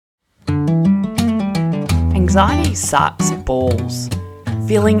Anxiety sucks balls.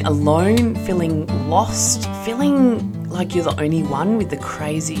 Feeling alone, feeling lost, feeling like you're the only one with the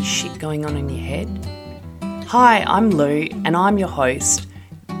crazy shit going on in your head. Hi, I'm Lou and I'm your host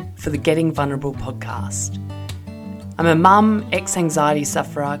for the Getting Vulnerable podcast. I'm a mum, ex-anxiety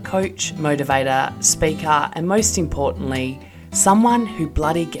sufferer, coach, motivator, speaker, and most importantly, someone who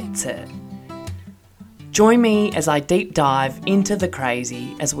bloody gets it. Join me as I deep dive into the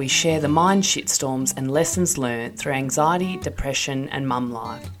crazy as we share the mind shitstorms and lessons learned through anxiety, depression, and mum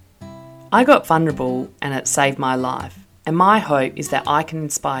life. I got vulnerable and it saved my life, and my hope is that I can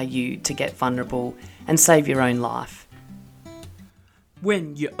inspire you to get vulnerable and save your own life.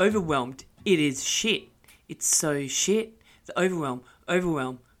 When you're overwhelmed, it is shit. It's so shit. The overwhelm,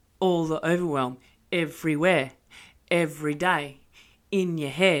 all the overwhelm, everywhere, every day, in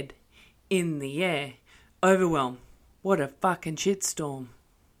your head, in the air. Overwhelm. What a fucking shitstorm.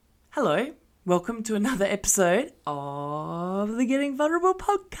 Hello, welcome to another episode of the Getting Vulnerable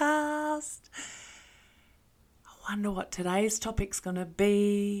podcast. I wonder what today's topic's gonna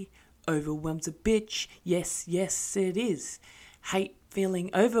be. Overwhelm's a bitch. Yes, it is. Hate feeling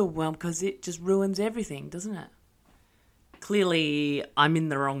overwhelmed because it just ruins everything, doesn't it? Clearly, I'm in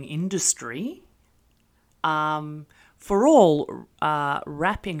the wrong industry. For all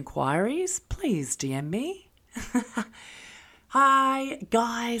rap inquiries, please DM me. Hi,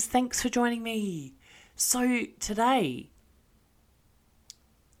 guys. Thanks for joining me. So today,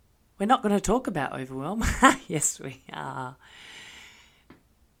 we're not going to talk about overwhelm. Yes, we are.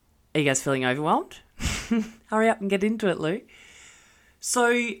 Are you guys feeling overwhelmed? Hurry up and get into it, Lou.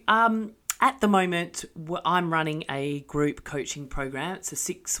 So, at the moment, I'm running a group coaching program. It's a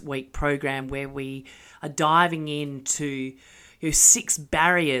 6-week program where we are diving into 6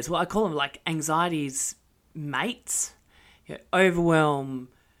 barriers. Well, I call them like anxiety's mates. Overwhelm,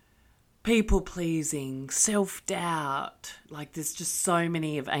 people-pleasing, self-doubt. Like there's just so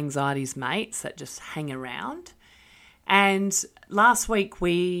many of anxiety's mates that just hang around. And last week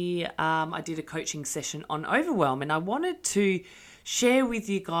I did a coaching session on overwhelm, and I wanted to share with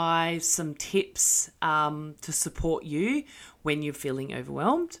you guys some tips to support you when you're feeling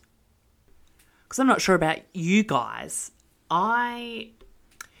overwhelmed. Because I'm not sure about you guys. I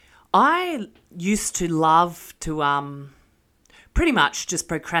used to love to pretty much just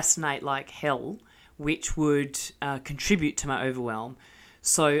procrastinate like hell, which would contribute to my overwhelm.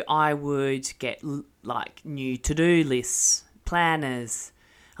 So I would get like new to-do lists, planners.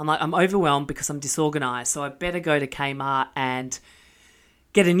 I'm overwhelmed because I'm disorganized, so I better go to Kmart and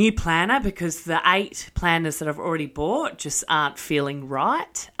get a new planner because the 8 planners that I've already bought just aren't feeling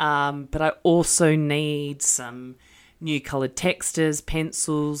right. But I also need some new coloured texters,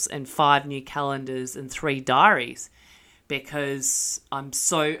 pencils, and 5 new calendars and 3 diaries because I'm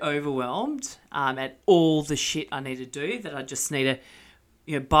so overwhelmed at all the shit I need to do that I just need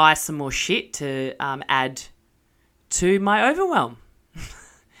to buy some more shit to add to my overwhelm.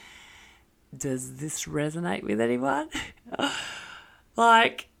 Does this resonate with anyone?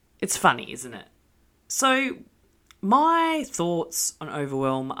 Like, it's funny, isn't it? So, my thoughts on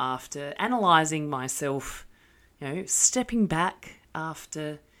overwhelm after analysing myself, stepping back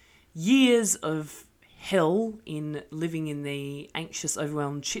after years of hell in living in the anxious,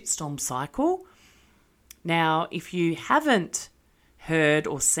 overwhelmed shitstorm cycle. Now, if you haven't heard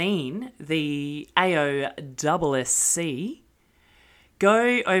or seen the AOSSC,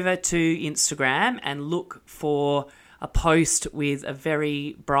 go over to Instagram and look for a post with a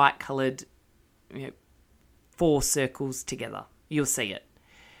very bright coloured 4 circles together. You'll see it.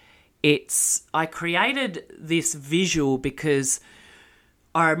 I created this visual because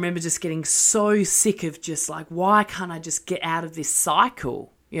I remember just getting so sick of just like, why can't I just get out of this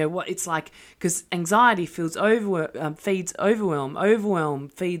cycle? What it's like, because anxiety feeds overwhelm, feeds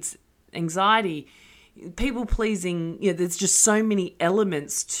anxiety, people pleasing. There's just so many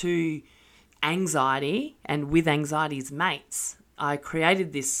elements to anxiety, and with anxiety's mates, I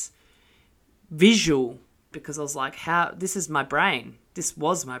created this visual because I was like, this is my brain. This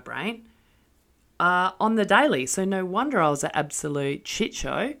was my brain on the daily. So no wonder I was an absolute shit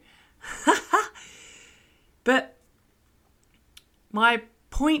show. But my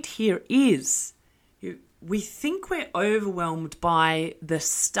point here is we think we're overwhelmed by the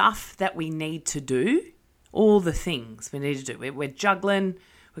stuff that we need to do, all the things we need to do. We're juggling.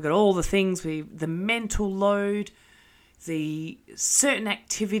 We've got all the things, the mental load, the certain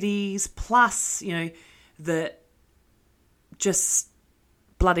activities, plus, the just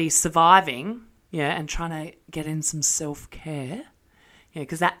bloody surviving, and trying to get in some self-care,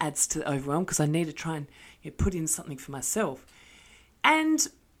 because that adds to the overwhelm because I need to try and put in something for myself. And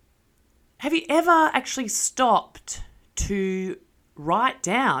have you ever actually stopped to write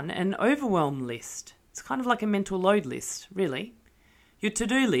down an overwhelm list? It's kind of like a mental load list, really. Your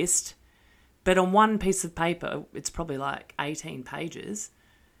to-do list, but on one piece of paper, it's probably like 18 pages.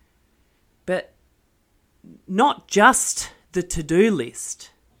 But not just the to-do list,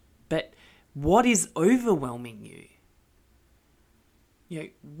 but what is overwhelming you?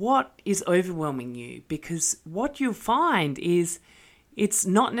 What is overwhelming you? Because what you'll find is it's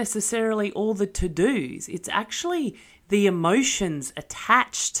not necessarily all the to-dos. It's actually the emotions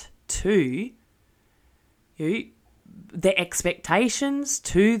attached to the expectations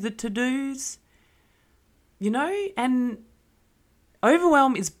to the to-dos, and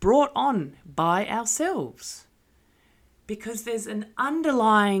overwhelm is brought on by ourselves because there's an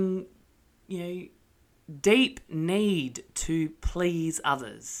underlying, deep need to please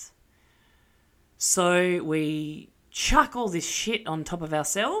others. So we chuck all this shit on top of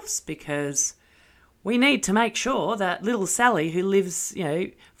ourselves because we need to make sure that little Sally, who lives,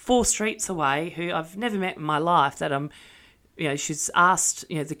 4 streets away, who I've never met in my life, that she's asked,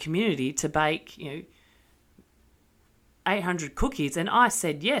 the community to bake, 800 cookies, and I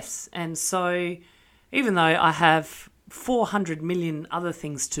said yes. And so even though I have 400 million other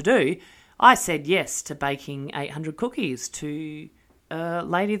things to do, I said yes to baking 800 cookies to a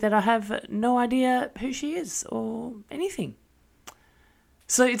lady that I have no idea who she is or anything.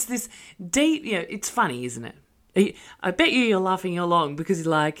 So it's this deep, it's funny, isn't it? I bet you're laughing along because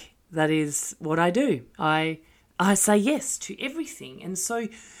you're like, that is what I do. I say yes to everything. And so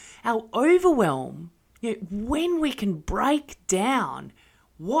our overwhelm, when we can break down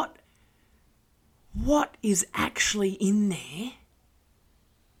what is actually in there,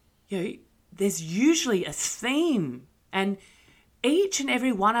 there's usually a theme, and each and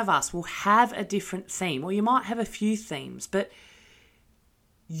every one of us will have a different theme, or you might have a few themes, but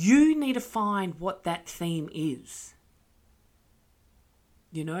you need to find what that theme is.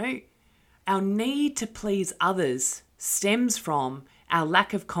 Our need to please others stems from our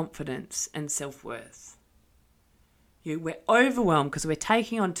lack of confidence and self-worth. We're overwhelmed because we're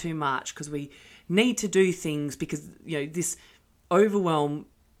taking on too much, because we need to do things, because, this overwhelm,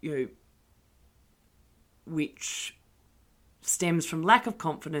 which stems from lack of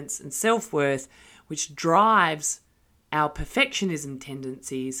confidence and self-worth, which drives our perfectionism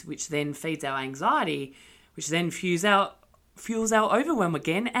tendencies, which then feeds our anxiety, which then fuels our overwhelm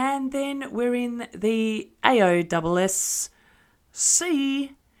again, and then we're in the AOSSC,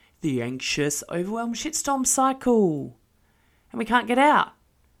 the anxious overwhelm shitstorm cycle, and we can't get out,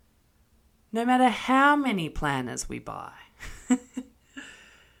 no matter how many planners we buy.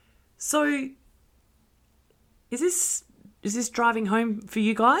 So, is this driving home for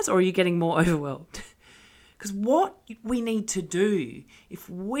you guys, or are you getting more overwhelmed? Because what we need to do if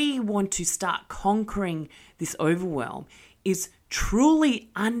we want to start conquering this overwhelm is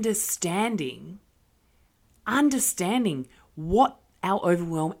truly understanding what our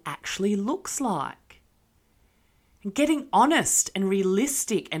overwhelm actually looks like. And getting honest and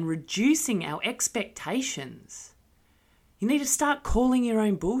realistic and reducing our expectations. You need to start calling your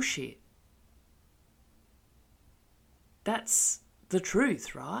own bullshit. That's the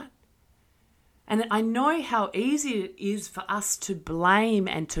truth, right? And I know how easy it is for us to blame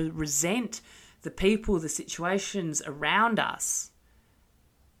and to resent the people, the situations around us.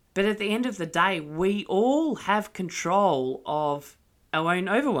 But at the end of the day, we all have control of our own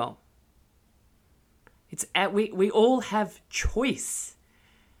overwhelm. We all have choice.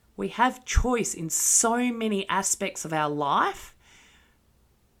 We have choice in so many aspects of our life.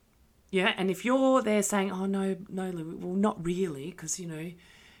 Yeah, and if you're there saying, oh, no, well, not really, because,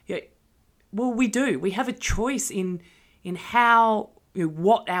 well, we do. We have a choice in how,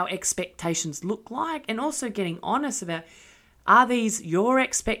 what our expectations look like, and also getting honest about, are these your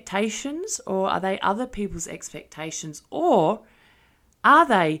expectations, or are they other people's expectations, or are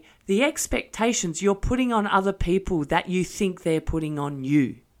they the expectations you're putting on other people that you think they're putting on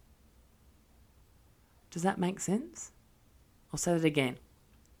you? Does that make sense? I'll say that again.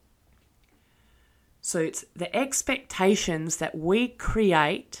 So it's the expectations that we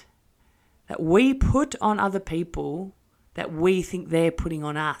create, that we put on other people, that we think they're putting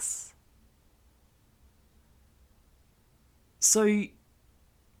on us. So,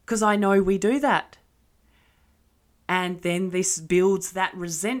 because I know we do that. And then this builds that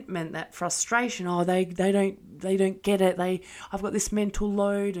resentment, that frustration. Oh, they don't get it. I've got this mental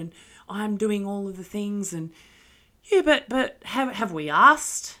load, and I'm doing all of the things. And yeah, but have we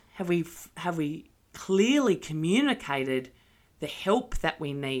asked? Have we clearly communicated the help that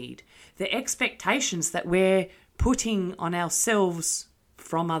we need, the expectations that we're putting on ourselves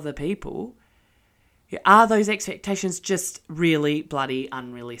from other people? Are those expectations just really bloody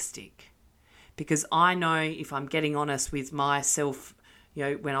unrealistic? Because I know, if I'm getting honest with myself,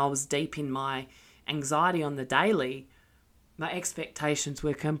 when I was deep in my anxiety on the daily, my expectations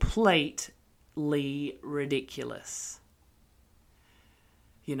were completely ridiculous.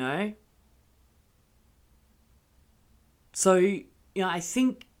 So, I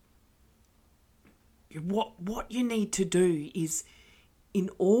think what you need to do is, in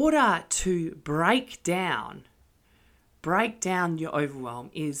order to break down your overwhelm,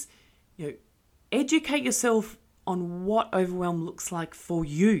 is, educate yourself on what overwhelm looks like for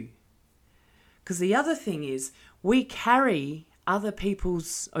you. Because the other thing is, we carry other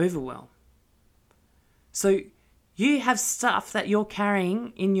people's overwhelm. So you have stuff that you're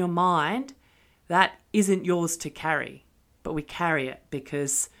carrying in your mind that isn't yours to carry, but we carry it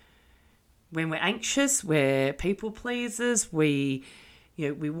because when we're anxious, we're people pleasers, we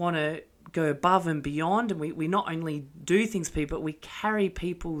want to go above and beyond, and we not only do things for people, but we carry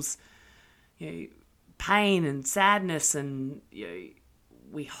people's pain and sadness, and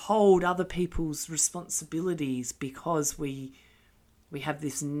we hold other people's responsibilities because we have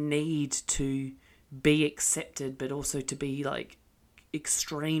this need to be accepted, but also to be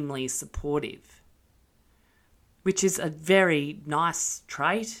extremely supportive, which is a very nice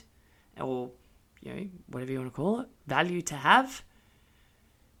trait, or whatever you want to call it, value to have.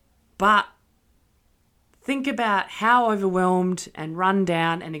 But think about how overwhelmed and run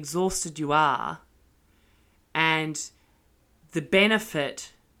down and exhausted you are, and the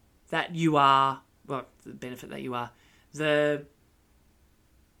benefit that you are, is it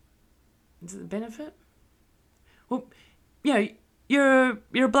the benefit? Well, you're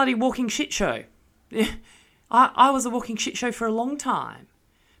a bloody walking shit show. I was a walking shit show for a long time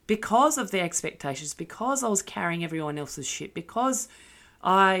because of the expectations, because I was carrying everyone else's shit, because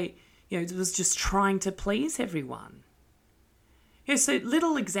I was just trying to please everyone. So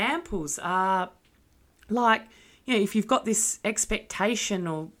little examples are if you've got this expectation,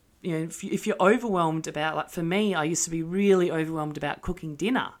 or if you're overwhelmed about, for me, I used to be really overwhelmed about cooking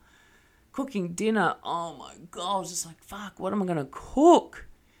dinner. Oh my God, I was just like, fuck, what am I going to cook?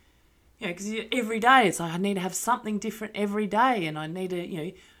 Because every day it's like I need to have something different every day, and I need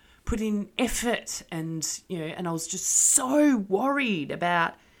to put in effort, and and I was just so worried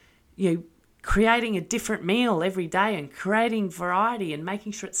about creating a different meal every day, and creating variety, and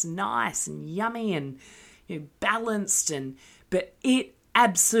making sure it's nice and yummy and balanced, but it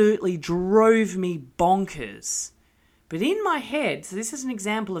absolutely drove me bonkers. But in my head, so this is an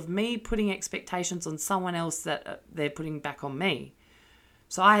example of me putting expectations on someone else that they're putting back on me.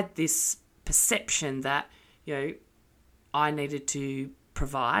 So I had this perception that I needed to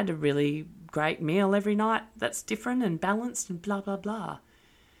provide a really great meal every night that's different and balanced and blah blah blah.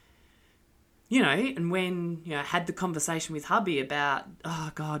 And when I had the conversation with hubby about,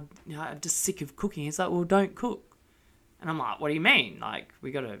 oh God, I'm just sick of cooking. He's like, well, don't cook. And I'm like, what do you mean?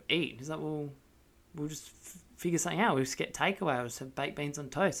 We got to eat. He's like, well, we'll just figure something out. We'll just get takeaway. We'll just have baked beans on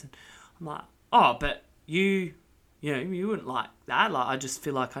toast. And I'm like, oh, but you wouldn't like that. I just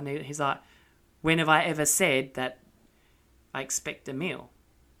feel like I need it. He's like, when have I ever said that I expect a meal?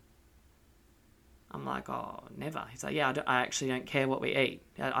 I'm like, oh, never. He's like, yeah, I actually don't care what we eat.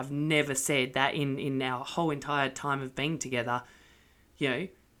 I've never said that in our whole entire time of being together.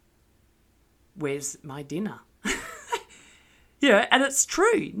 Where's my dinner? And it's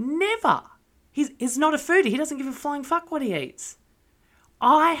true. Never. He's not a foodie. He doesn't give a flying fuck what he eats.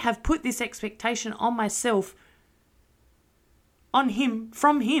 I have put this expectation on myself, on him,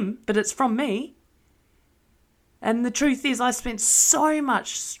 from him, but it's from me. And the truth is, I spent so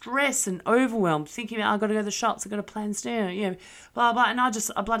much stress and overwhelmed thinking about, I've got to go to the shops, I've got to plan dinner, blah, blah, and I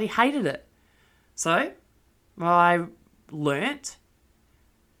bloody hated it. So I learnt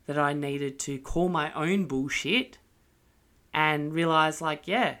that I needed to call my own bullshit and realise, when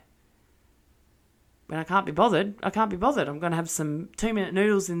I can't be bothered, I can't be bothered. I'm going to have some 2-minute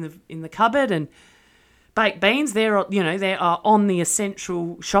noodles in the cupboard, and baked beans, they are on the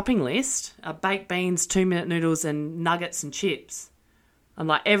essential shopping list. Baked beans, 2-minute noodles, and nuggets and chips. I'm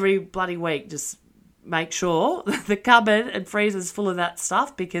like, every bloody week, just make sure the cupboard and freezer's full of that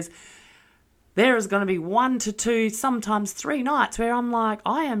stuff, because there is going to be 1 to 2, sometimes 3 nights where I'm like,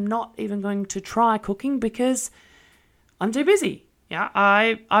 I am not even going to try cooking because I'm too busy.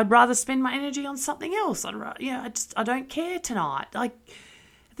 I'd rather spend my energy on something else. I don't care tonight. At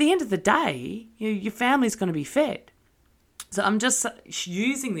the end of the day, your family's going to be fed. So I'm just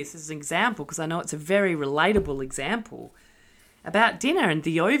using this as an example because I know it's a very relatable example about dinner and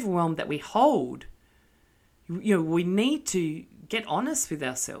the overwhelm that we hold. We need to get honest with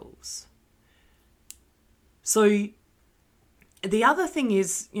ourselves. So the other thing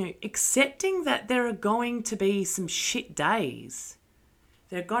is, accepting that there are going to be some shit days.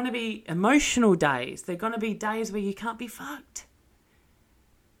 There are going to be emotional days. There are going to be days where you can't be fucked.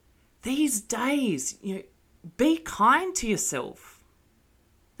 These days, be kind to yourself.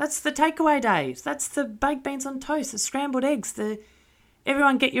 That's the takeaway days. That's the baked beans on toast, the scrambled eggs,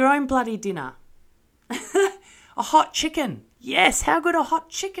 everyone get your own bloody dinner. A hot chicken. Yes, how good are hot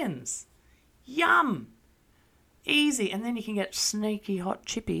chickens? Yum. Easy. And then you can get sneaky hot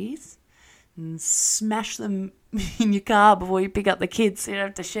chippies and smash them in your car before you pick up the kids so you don't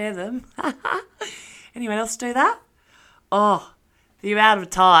have to share them. Anyone else do that? Oh, you're out of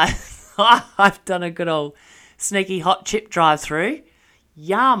time. I've done a good old sneaky hot chip drive-through.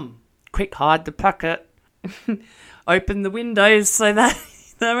 Yum. Quick, hide the packet. Open the windows so that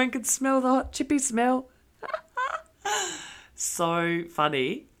no one can smell the hot chippy smell. So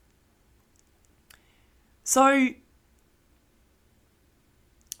funny. So,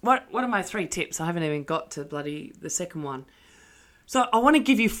 what are my 3 tips? I haven't even got to the second one. So I want to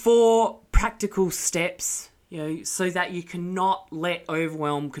give you 4 practical steps, so that you cannot let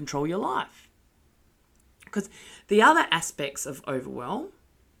overwhelm control your life. Because the other aspects of overwhelm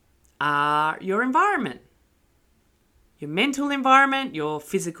are your environment, your mental environment, your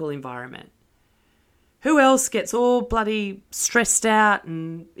physical environment. Who else gets all bloody stressed out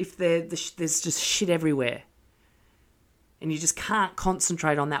and if there's just shit everywhere and you just can't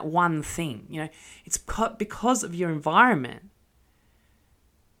concentrate on that one thing? It's because of your environment.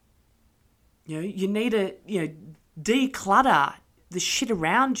 You need to, declutter the shit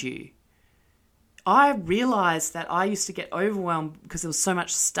around you. I realised that I used to get overwhelmed because there was so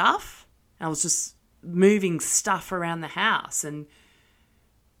much stuff. And I was just moving stuff around the house. And,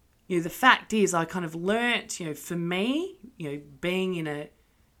 the fact is I kind of learnt, for me, being in a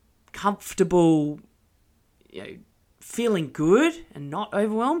comfortable, feeling good and not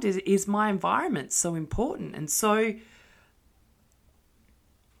overwhelmed is my environment so important. And so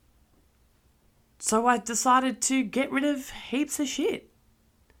I decided to get rid of heaps of shit.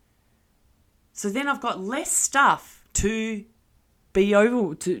 So then I've got less stuff to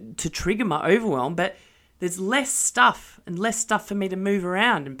trigger my overwhelm, but there's less stuff for me to move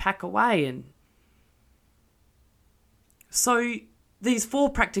around and pack away. And so these 4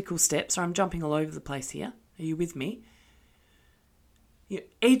 practical steps, I'm jumping all over the place here. Are you with me?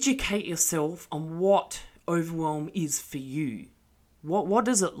 Educate yourself on what overwhelm is for you. What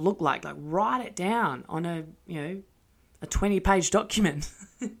does it look like? Like, write it down on a 20-page document.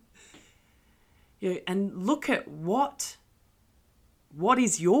 And look at what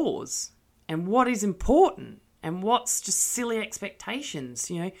is yours and what is important and what's just silly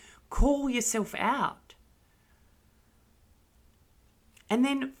expectations. Call yourself out. And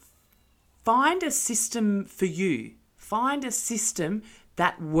then find a system for you. Find a system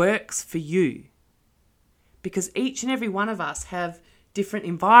that works for you. Because each and every one of us have different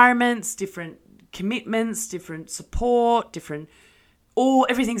environments, different commitments, different support,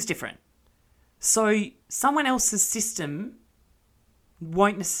 everything's different. So someone else's system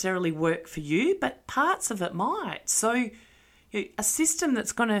won't necessarily work for you, but parts of it might. So a system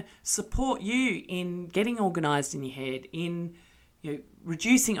that's going to support you in getting organised in your head, in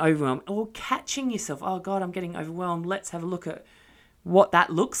reducing overwhelm or catching yourself. Oh God, I'm getting overwhelmed. Let's have a look at what that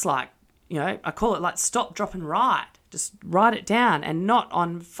looks like. I call it like stop, drop and write. Just write it down and not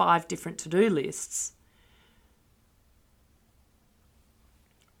on 5 different to-do lists.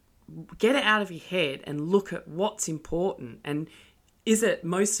 Get it out of your head and look at what's important. And is it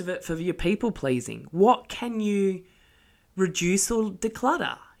most of it for your people pleasing? What can you reduce or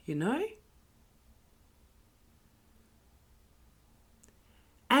declutter,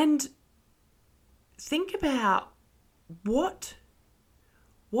 And think about what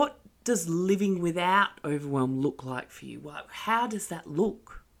does living without overwhelm look like for you? How does that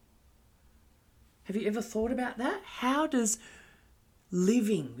look? Have you ever thought about that? How does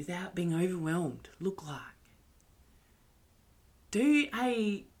living without being overwhelmed look like? Do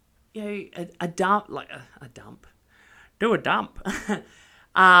a dump, like a dump. Do a dump.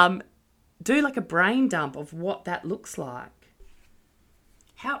 Do like a brain dump of what that looks like.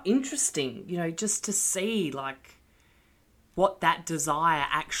 How interesting, just to see like what that desire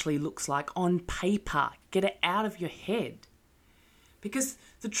actually looks like on paper. Get it out of your head. Because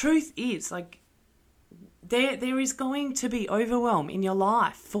the truth is, like, there is going to be overwhelm in your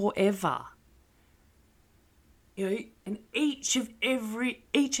life forever. And each and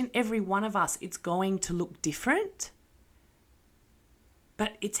every one of us, it's going to look different.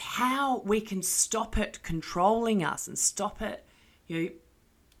 But it's how we can stop it controlling us and stop it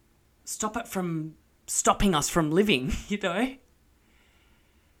from stopping us from living,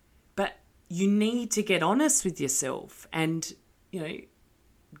 But you need to get honest with yourself and,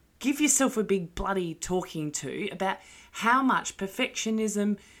 give yourself a big bloody talking to about how much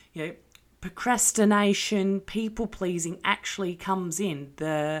perfectionism, procrastination, people pleasing actually comes in.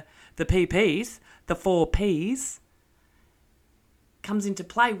 The PPs, the 4 Ps, comes into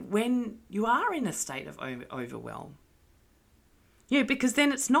play when you are in a state of overwhelm. Yeah, because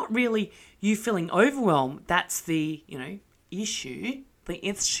then it's not really you feeling overwhelmed. That's the, issue, the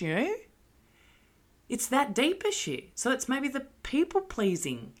issue. It's that deeper shit. So it's maybe the people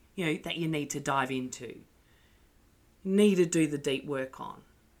pleasing, that you need to dive into. You need to do the deep work on.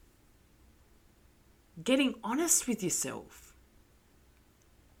 Getting honest with yourself.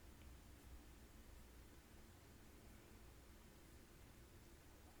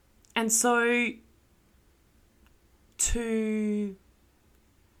 And so to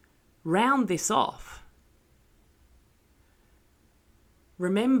round this off,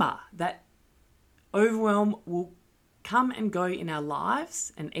 remember that overwhelm will come and go in our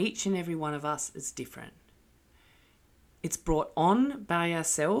lives, and each and every one of us is different. It's brought on by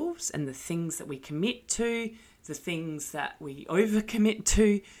ourselves and the things that we commit to, the things that we overcommit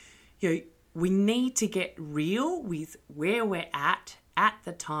to. We need to get real with where we're at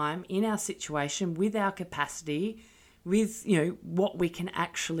the time, in our situation, with our capacity, with, what we can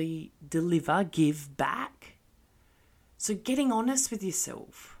actually deliver, give back. So getting honest with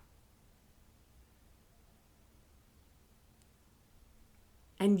yourself.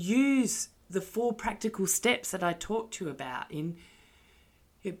 And use the 4 practical steps that I talked to you about in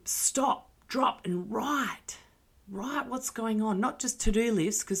stop, drop, and write. Write what's going on, not just to-do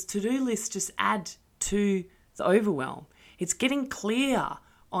lists, because to-do lists just add to the overwhelm. It's getting clear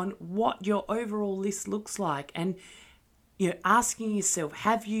on what your overall list looks like, and asking yourself,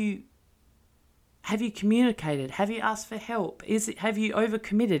 have you communicated? Have you asked for help? Have you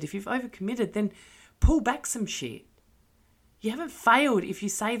overcommitted? If you've overcommitted, then pull back some shit. You haven't failed if you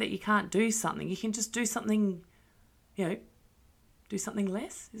say that you can't do something. You can just do something, do something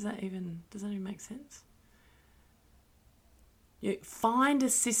less. Does that even make sense? Find a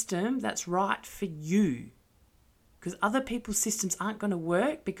system that's right for you. Because other people's systems aren't going to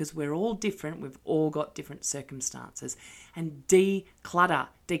work, because we're all different. We've all got different circumstances. And declutter.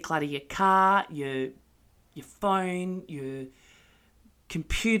 Declutter your car, your phone, your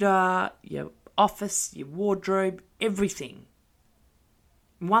computer, your office, your wardrobe, everything.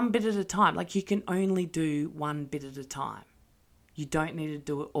 One bit at a time. Like, you can only do one bit at a time. You don't need to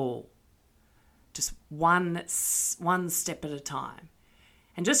do it all. Just one step at a time.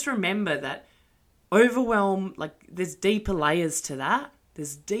 And just remember that overwhelm, there's deeper layers to that.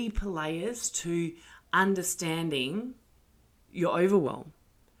 There's deeper layers to understanding your overwhelm.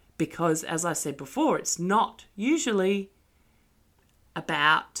 Because, as I said before, it's not usually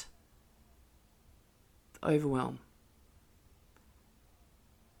about overwhelm.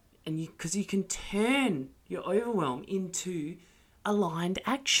 And because you can turn your overwhelm into aligned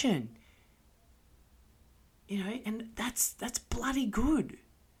action. And that's bloody good.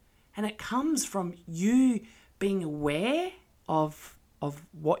 And it comes from you being aware of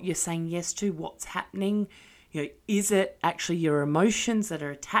what you're saying yes to, what's happening. Is it actually your emotions that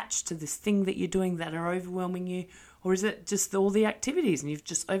are attached to this thing that you're doing that are overwhelming you? Or is it just all the activities and you've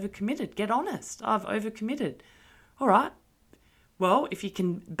just overcommitted? Get honest. I've overcommitted. All right. Well, if you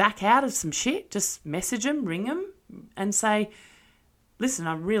can back out of some shit, just message them, ring them and say, listen,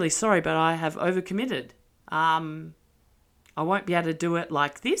 I'm really sorry, but I have overcommitted. I won't be able to do it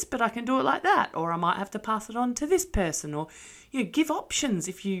like this, but I can do it like that. Or I might have to pass it on to this person. Or give options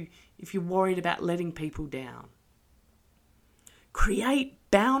if you're worried about letting people down. Create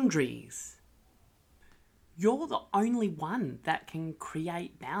boundaries. You're the only one that can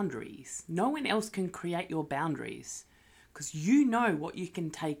create boundaries. No one else can create your boundaries because you know what you can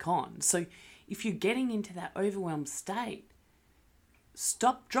take on. So if you're getting into that overwhelmed state,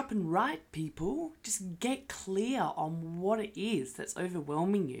 stop, drop and write, people. Just get clear on what it is that's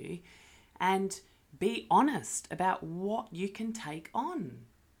overwhelming you and be honest about what you can take on.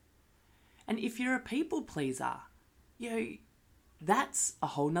 And if you're a people pleaser, that's a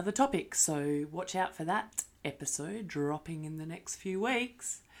whole nother topic. So watch out for that episode dropping in the next few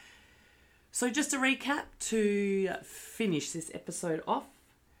weeks. So just to recap, to finish this episode off,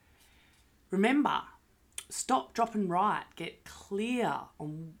 remember, stop, drop and write. Get clear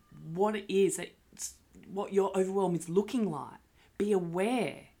on what it is, what your overwhelm is looking like. Be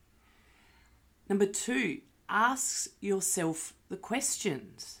aware. Number 2, ask yourself the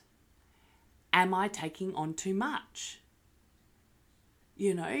questions. Am I taking on too much?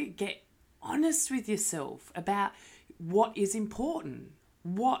 honest with yourself about what is important,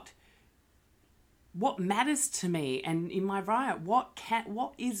 what matters to me, and in my right, what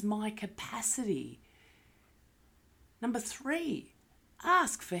is my capacity. Number 3,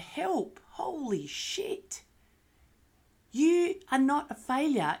 ask for help. Holy shit. You are not a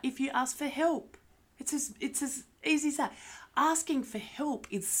failure if you ask for help. It's as easy as that. Asking for help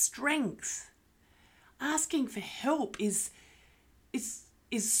is strength. Asking for help is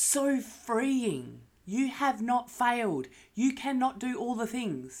so freeing. You have not failed. You cannot do all the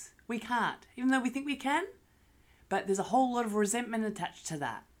things. We can't, even though we think we can. But there's a whole lot of resentment attached to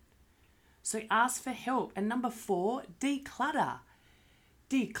that. So ask for help. And number 4, declutter.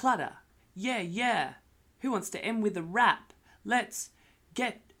 Declutter. Yeah. Who wants to end with a rap? Let's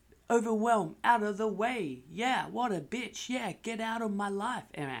get overwhelmed out of the way. Yeah, what a bitch. Yeah, get out of my life.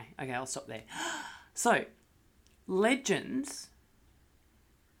 Anyway, okay, I'll stop there. So, legends,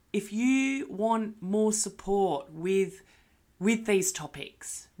 if you want more support with these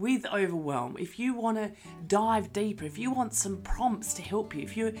topics, with overwhelm, if you want to dive deeper, if you want some prompts to help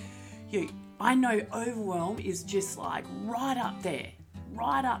you, I know overwhelm is just like right up there.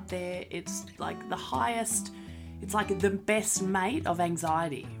 It's like the highest, it's like the best mate of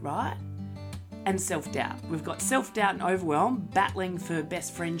anxiety, right? And self-doubt. We've got self-doubt and overwhelm battling for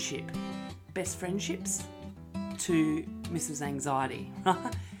best friendship. Best friendships to Mrs. Anxiety.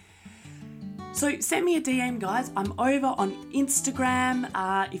 So send me a DM, guys. I'm over on Instagram.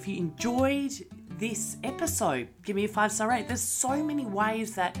 If you enjoyed this episode, give me a 5-star rate. There's so many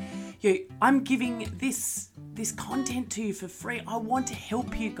ways that I'm giving this content to you for free. I want to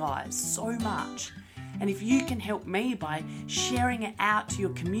help you guys so much. And if you can help me by sharing it out to your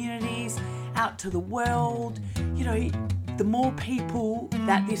communities, out to the world, the more people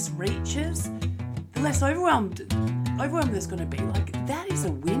that this reaches, the less overwhelmed there's going to be. Like, that is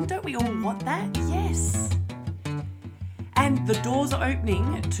a win. Don't we all want that? Yes. And the doors are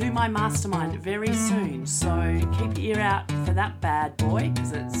opening to my mastermind very soon. So keep your ear out for that bad boy,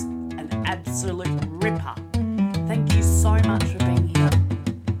 because it's an absolute ripper. Thank you so much for being